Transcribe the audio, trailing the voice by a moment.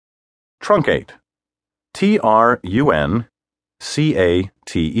Truncate. Truncate.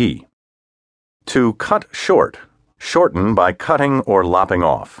 To cut short. Shorten by cutting or lopping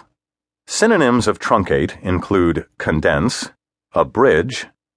off. Synonyms of truncate include condense, abridge,